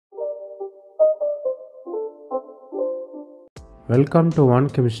Welcome to One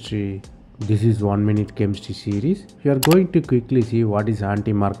Chemistry. This is 1 minute chemistry series. We are going to quickly see what is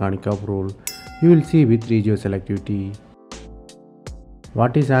Anti-Markovnikov Rule. You will see with reagent.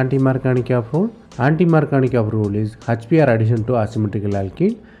 What is Anti-Markovnikov Rule? Anti-Markovnikov Rule is HBr addition to asymmetrical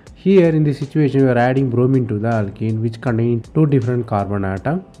alkene. Here in this situation we are adding bromine to the alkene which contains two different carbon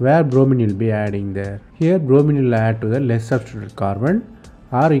atoms where bromine will be adding there. Here bromine will add to the less substituted carbon,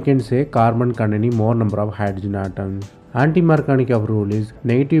 or you can say carbon containing more number of hydrogen atoms. Anti-Markovnikov rule is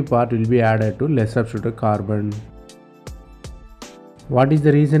negative part will be added to less substituted carbon. What is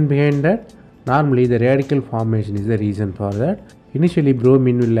the reason behind that? Normally the radical formation is the reason for that. Initially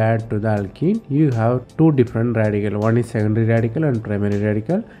bromine will add to the alkene. You have two different radicals. One is secondary radical and primary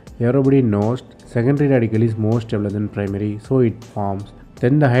radical. Everybody knows secondary radical is more stable than primary, so it forms.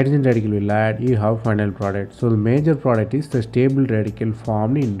 Then the hydrogen radical will add, you have final product. So the major product is the stable radical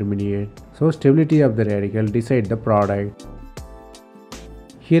formed intermediate. So stability of the radical decide the product.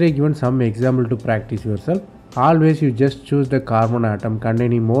 Here I given some example to practice yourself. Always you just choose the carbon atom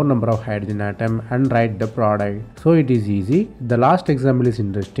containing more number of hydrogen atom and write the product. So it is easy. The last example is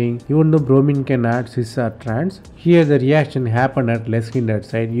interesting. Even though bromine can add cis or trans, here the reaction happened at less hindered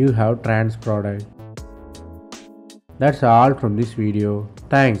side, you have trans product. That's all from this video.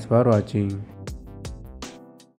 Thanks for watching.